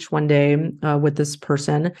the beach one day with this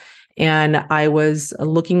person, and I was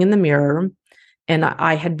looking in the mirror, and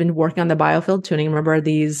I had been working on the biofield tuning. Remember,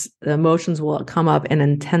 these emotions will come up and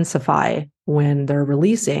intensify when they're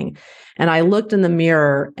releasing. And I looked in the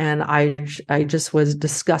mirror, and I just was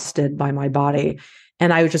disgusted by my body.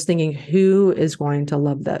 And I was just thinking, who is going to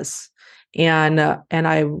love this? And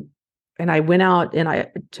I went out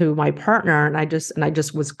to my partner and I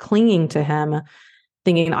just was clinging to him,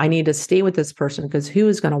 thinking I need to stay with this person because who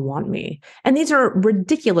is going to want me? And these are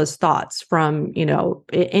ridiculous thoughts from,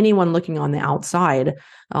 anyone looking on the outside,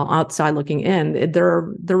 outside looking in.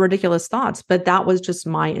 They're ridiculous thoughts, but that was just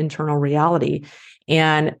my internal reality.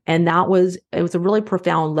 And it was a really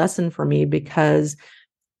profound lesson for me because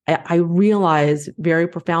I realized very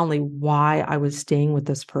profoundly why I was staying with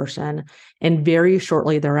this person. And very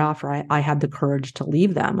shortly thereafter, I had the courage to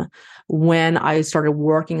leave them when I started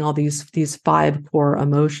working all these 5 core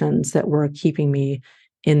emotions that were keeping me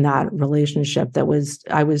in that relationship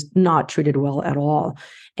I was not treated well at all.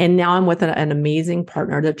 And now I'm with an amazing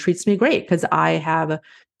partner that treats me great because I have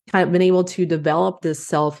kind of been able to develop this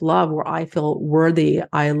self-love where I feel worthy.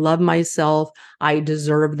 I love myself. I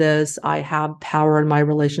deserve this. I have power in my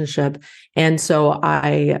relationship. And so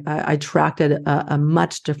I attracted a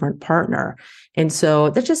much different partner. And so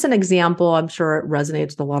that's just an example. I'm sure it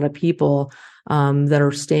resonates with a lot of people that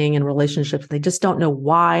are staying in relationships. They just don't know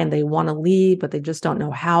why and they want to leave, but they just don't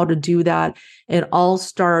know how to do that. It all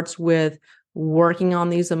starts with working on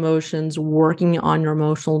these emotions, working on your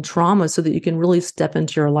emotional trauma so that you can really step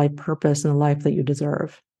into your life purpose and the life that you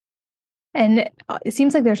deserve. And it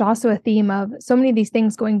seems like there's also a theme of so many of these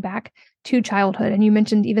things going back to childhood. And you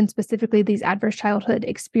mentioned even specifically these adverse childhood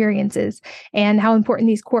experiences and how important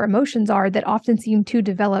these core emotions are that often seem to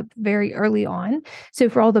develop very early on. So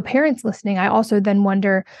for all the parents listening, I also then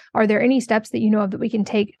wonder, are there any steps that you know of that we can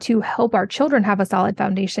take to help our children have a solid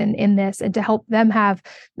foundation in this and to help them have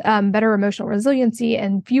better emotional resiliency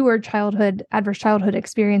and fewer adverse childhood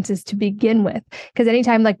experiences to begin with? Because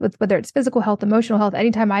anytime, like with whether it's physical health, emotional health,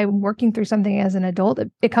 anytime I'm working through something as an adult,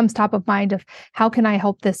 it comes top of mind of how can I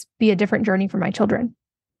help this be a different journey for my children?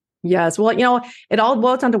 Yes. Well, it all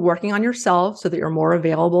boils down to working on yourself so that you're more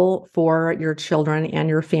available for your children and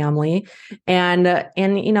your family. And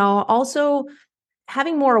also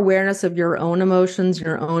having more awareness of your own emotions,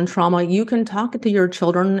 your own trauma. You can talk to your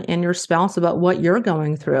children and your spouse about what you're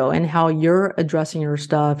going through and how you're addressing your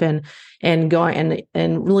stuff and going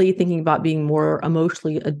and really thinking about being more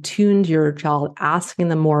emotionally attuned to your child, asking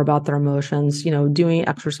them more about their emotions, doing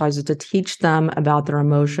exercises to teach them about their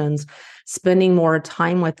emotions, spending more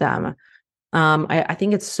time with them. I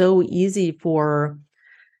think it's so easy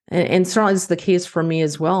and certainly it's the case for me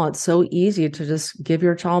as well. It's so easy to just give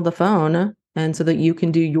your child the phone and so that you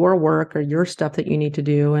can do your work or your stuff that you need to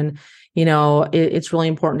do. And, it's really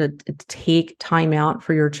important to take time out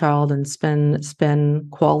for your child and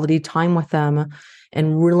spend quality time with them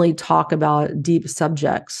and really talk about deep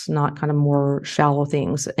subjects, not kind of more shallow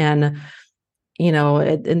things. And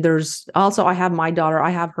and there's also, I have my daughter, I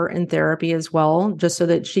have her in therapy as well, just so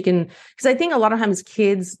that she can, because I think a lot of times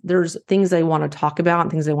kids, there's things they want to talk about and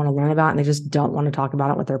things they want to learn about, and they just don't want to talk about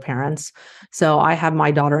it with their parents. So I have my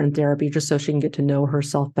daughter in therapy just so she can get to know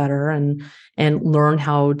herself better and learn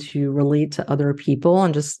how to relate to other people.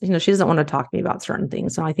 And just, she doesn't want to talk to me about certain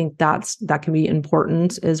things. So I think that can be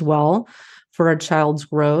important as well for a child's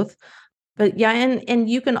growth. But yeah, and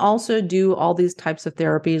you can also do all these types of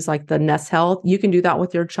therapies like the Nest Health. You can do that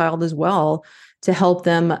with your child as well to help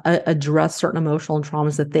them address certain emotional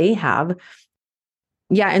traumas that they have.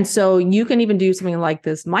 Yeah, and so you can even do something like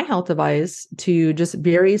this My Health device to just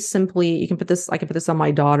very simply, I can put this on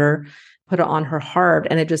my daughter, put it on her heart,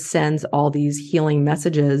 and it just sends all these healing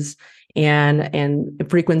messages and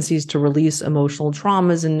frequencies to release emotional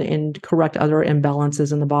traumas and correct other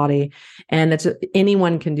imbalances in the body. And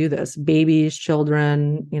anyone can do this, babies,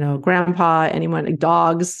 children, grandpa, anyone,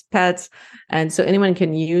 dogs, pets. And so anyone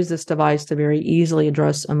can use this device to very easily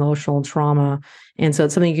address emotional trauma. And so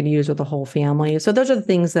it's something you can use with the whole family. So those are the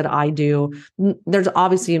things that I do. There's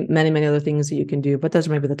obviously many, many other things that you can do, but those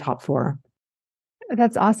are maybe the top 4.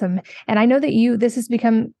 That's awesome. And I know that this has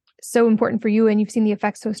become so important for you and you've seen the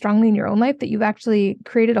effects so strongly in your own life that you've actually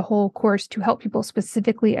created a whole course to help people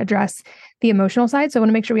specifically address the emotional side. So I want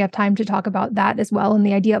to make sure we have time to talk about that as well and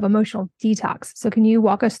the idea of emotional detox. So can you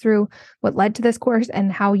walk us through what led to this course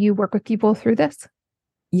and how you work with people through this?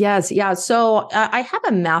 Yes. Yeah. So I have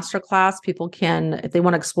a masterclass. People can, if they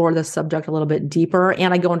want to explore this subject a little bit deeper,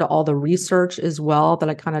 and I go into all the research as well that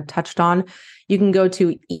I kind of touched on. You can go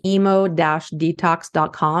to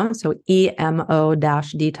emo-detox.com. So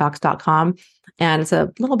emo-detox.com. And it's a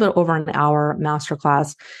little bit over an hour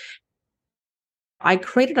masterclass. I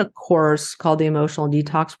created a course called the Emotional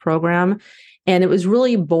Detox Program. And it was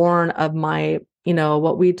really born of my,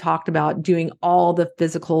 what we talked about, doing all the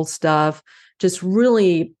physical stuff, just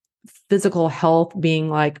really physical health being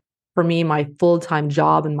like, for me, my full-time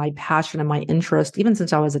job and my passion and my interest, even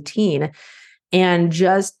since I was a teen. And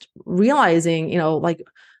just realizing,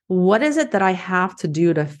 what is it that I have to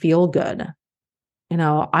do to feel good?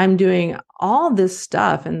 I'm doing all this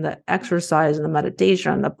stuff and the exercise and the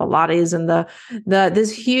meditation and the Pilates and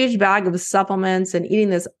this huge bag of supplements and eating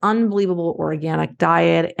this unbelievable organic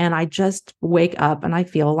diet. And I just wake up and I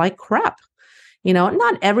feel like crap.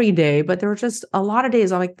 Not every day, but there are just a lot of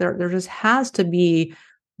days I'm like, there just has to be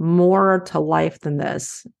more to life than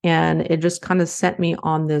this. And it just kind of sent me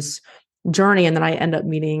on this journey. And then I end up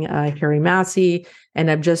meeting Harry Massey, and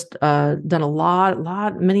I've just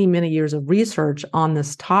done many years of research on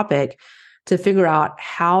this topic to figure out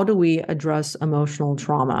how do we address emotional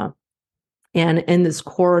trauma. And in this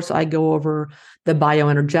course, I go over the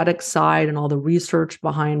bioenergetic side and all the research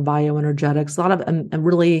behind bioenergetics, a lot of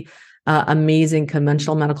really amazing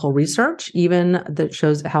conventional medical research, even that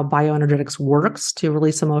shows how bioenergetics works to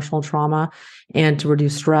release emotional trauma and to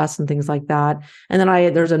reduce stress and things like that. And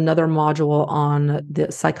then there's another module on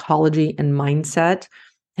the psychology and mindset.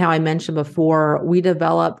 How I mentioned before, we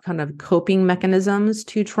develop kind of coping mechanisms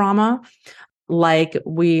to trauma.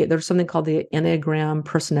 There's something called the Enneagram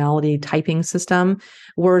personality typing system,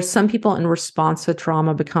 where some people in response to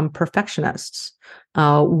trauma become perfectionists,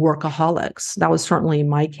 workaholics. That was certainly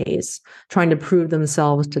my case, trying to prove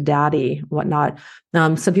themselves to daddy, whatnot.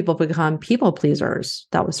 Some people become people pleasers.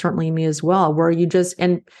 That was certainly me as well, where you just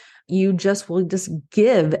will just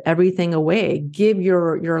give everything away, give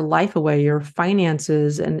your life away, your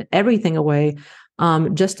finances and everything away,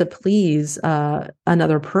 just to please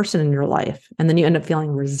another person in your life. And then you end up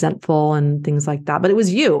feeling resentful and things like that. But it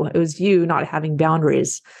was you not having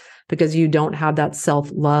boundaries because you don't have that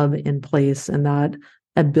self-love in place and that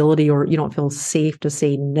ability, or you don't feel safe to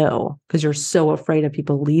say no because you're so afraid of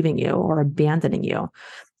people leaving you or abandoning you.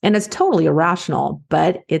 And it's totally irrational,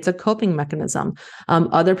 but it's a coping mechanism.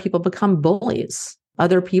 Other people become bullies.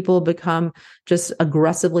 Other people become just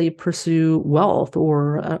aggressively pursue wealth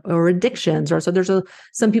or addictions.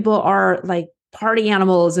 Some people are like party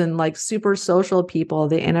animals and like super social people,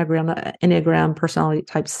 the Enneagram personality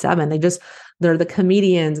type 7. They're the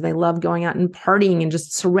comedians, and they love going out and partying and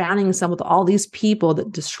just surrounding themselves with all these people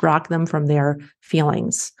that distract them from their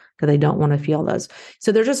feelings because they don't want to feel those.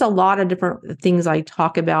 So there's just a lot of different things I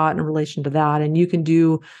talk about in relation to that. And you can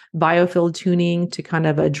do biofield tuning to kind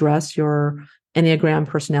of address your Enneagram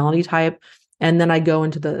personality type. And then I go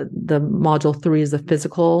into the module 3 is the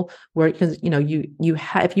physical, where because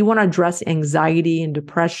if you want to address anxiety and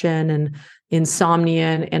depression and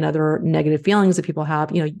insomnia and other negative feelings that people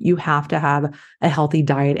have, you have to have a healthy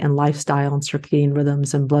diet and lifestyle and circadian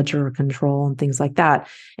rhythms and blood sugar control and things like that.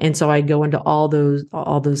 And so I go into all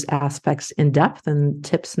those aspects in depth and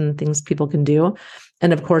tips and things people can do.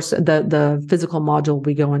 And of course, the physical module,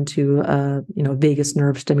 we go into vagus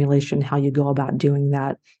nerve stimulation, how you go about doing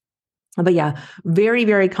that. But yeah, very,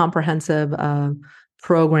 very comprehensive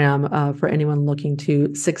program for anyone looking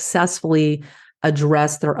to successfully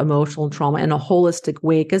address their emotional trauma in a holistic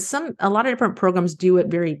way. Because a lot of different programs do it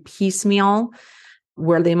very piecemeal,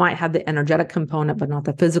 where they might have the energetic component, but not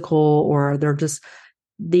the physical, or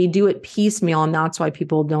they do it piecemeal. And that's why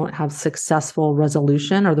people don't have successful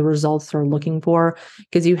resolution or the results they're looking for,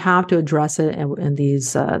 because you have to address it in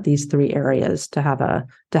these 3 areas to have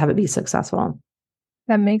it be successful.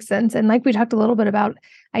 That makes sense. And like we talked a little bit about,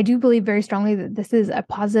 I do believe very strongly that this is a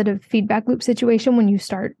positive feedback loop situation when you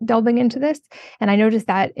start delving into this. And I noticed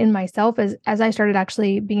that in myself as I started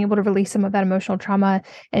actually being able to release some of that emotional trauma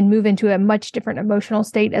and move into a much different emotional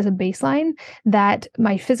state as a baseline, that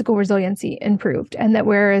my physical resiliency improved. And that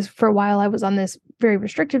whereas for a while I was on this very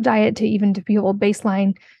restrictive diet to feel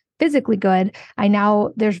baseline physically good,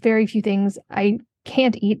 there's very few things I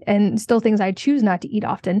can't eat, and still things I choose not to eat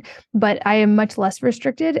often, but I am much less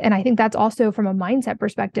restricted. And I think that's also, from a mindset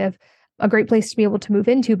perspective, a great place to be able to move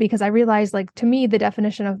into, because I realized, like, to me, the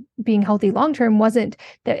definition of being healthy long-term wasn't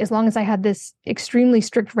that as long as I had this extremely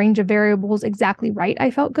strict range of variables exactly right,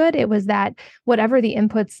 I felt good. It was that whatever the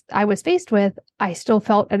inputs I was faced with, I still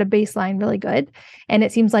felt at a baseline really good. And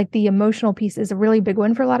it seems like the emotional piece is a really big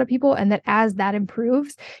one for a lot of people. And that as that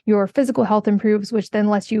improves, your physical health improves, which then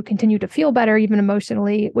lets you continue to feel better, even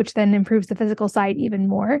emotionally, which then improves the physical side even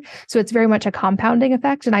more. So it's very much a compounding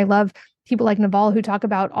effect. And I love people like Naval who talk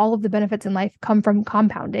about all of the benefits in life come from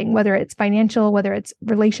compounding, whether it's financial, whether it's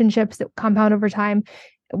relationships that compound over time,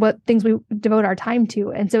 what things we devote our time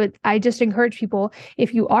to. And so I just encourage people,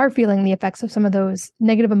 if you are feeling the effects of some of those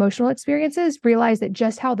negative emotional experiences, realize that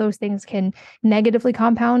just how those things can negatively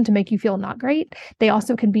compound to make you feel not great, they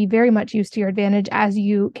also can be very much used to your advantage as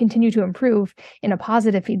you continue to improve in a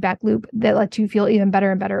positive feedback loop that lets you feel even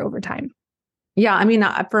better and better over time. Yeah, I mean,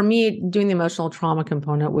 for me, doing the emotional trauma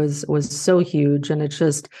component was so huge, and it's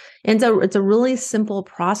a really simple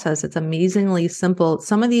process. It's amazingly simple.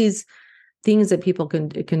 Some of these things that people can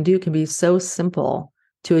do can be so simple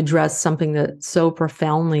to address something that so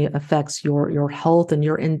profoundly affects your health and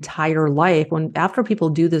your entire life. When after people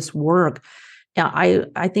do this work, yeah,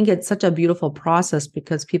 I think it's such a beautiful process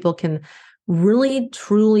because people can really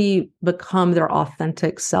truly become their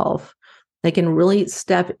authentic self. They can really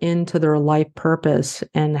step into their life purpose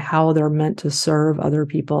and how they're meant to serve other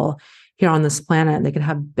people here on this planet. They can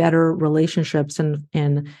have better relationships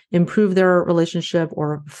and improve their relationship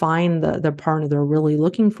or find the partner they're really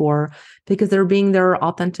looking for because they're being their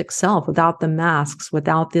authentic self without the masks,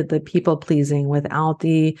 without the people pleasing, without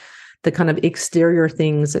the kind of exterior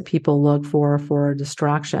things that people look for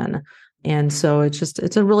distraction. And so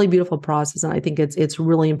it's a really beautiful process. And I think it's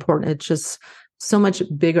really important. It's just so much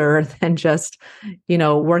bigger than just,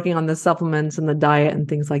 working on the supplements and the diet and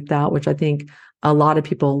things like that, which I think a lot of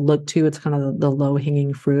people look to. It's kind of the low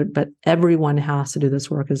hanging fruit, but everyone has to do this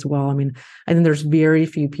work as well. I mean, I think there's very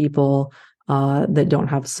few people that don't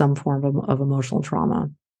have some form of emotional trauma.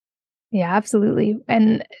 Yeah, absolutely.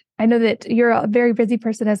 And I know that you're a very busy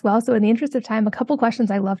person as well. So in the interest of time, a couple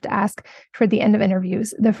questions I love to ask toward the end of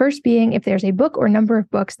interviews. The first being if there's a book or number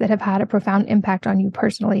of books that have had a profound impact on you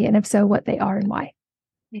personally, and if so, what they are and why.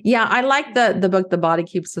 Yeah, I like the book The Body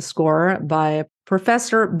Keeps the Score by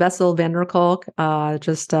Professor Bessel van der Kolk.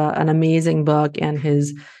 Just an amazing book, and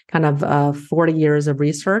his kind of 40 years of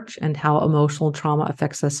research and how emotional trauma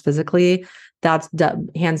affects us physically. That's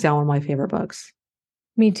hands down one of my favorite books.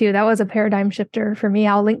 Me too. That was a paradigm shifter for me.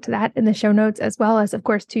 I'll link to that in the show notes, as well as, of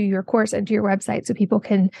course, to your course and to your website so people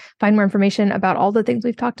can find more information about all the things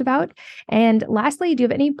we've talked about. And lastly, do you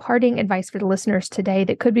have any parting advice for the listeners today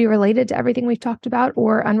that could be related to everything we've talked about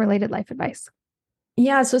or unrelated life advice?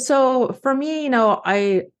 Yeah. So for me,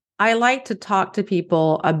 I like to talk to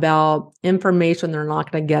people about information they're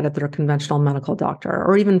not going to get at their conventional medical doctor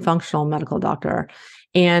or even functional medical doctor.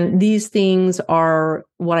 And these things are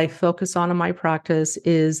what I focus on in my practice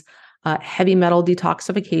is heavy metal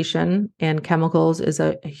detoxification, and chemicals is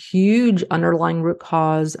a huge underlying root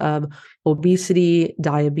cause of obesity,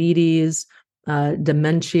 diabetes,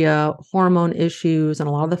 dementia, hormone issues, and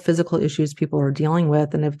a lot of the physical issues people are dealing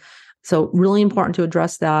with. So really important to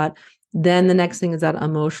address that. Then the next thing is that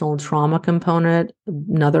emotional trauma component,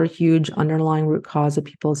 another huge underlying root cause of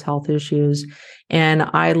people's health issues. And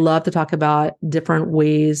I love to talk about different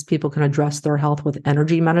ways people can address their health with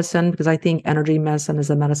energy medicine, because I think energy medicine is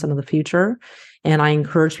the medicine of the future. And I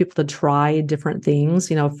encourage people to try different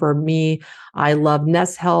things. For me, I love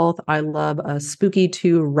Nest Health. I love Spooky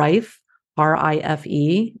 2 Rife,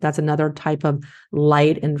 RIFE. That's another type of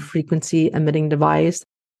light and frequency emitting device.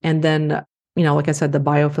 And then, like I said, the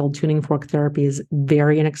biofield tuning fork therapy is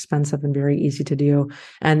very inexpensive and very easy to do.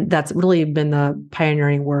 And that's really been the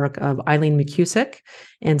pioneering work of Eileen McCusick.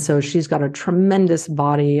 And so she's got a tremendous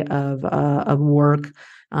body of work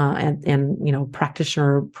and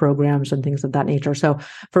practitioner programs and things of that nature. So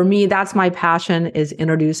for me, that's my passion, is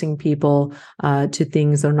introducing people to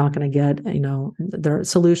things they're not going to get, their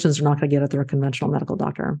solutions they're not going to get at their conventional medical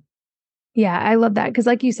doctor. Yeah, I love that. Because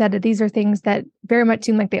like you said, these are things that very much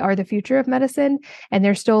seem like they are the future of medicine. And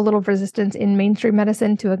there's still a little resistance in mainstream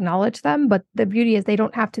medicine to acknowledge them. But the beauty is they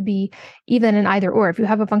don't have to be even an either or. If you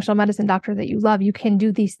have a functional medicine doctor that you love, you can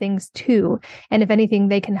do these things too. And if anything,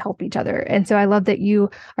 they can help each other. And so I love that you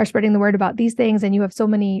are spreading the word about these things and you have so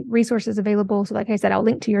many resources available. So like I said, I'll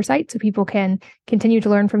link to your site so people can continue to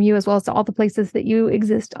learn from you, as well as to all the places that you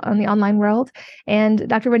exist on the online world. And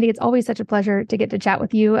Dr. Wendy, it's always such a pleasure to get to chat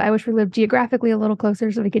with you. I wish we lived geographically a little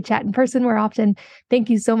closer so we could chat in person more often. Thank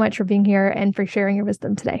you so much for being here and for sharing your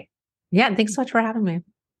wisdom today. Yeah, thanks so much for having me.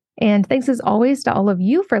 And thanks as always to all of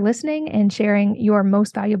you for listening and sharing your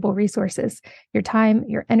most valuable resources, your time,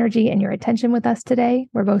 your energy, and your attention with us today.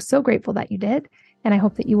 We're both so grateful that you did. And I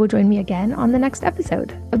hope that you will join me again on the next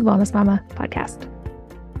episode of the Wellness Mama podcast.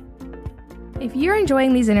 If you're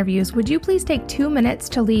enjoying these interviews, would you please take 2 minutes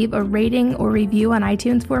to leave a rating or review on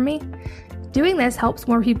iTunes for me? Doing this helps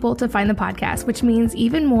more people to find the podcast, which means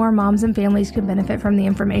even more moms and families can benefit from the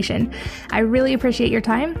information. I really appreciate your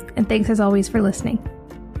time, and thanks as always for listening.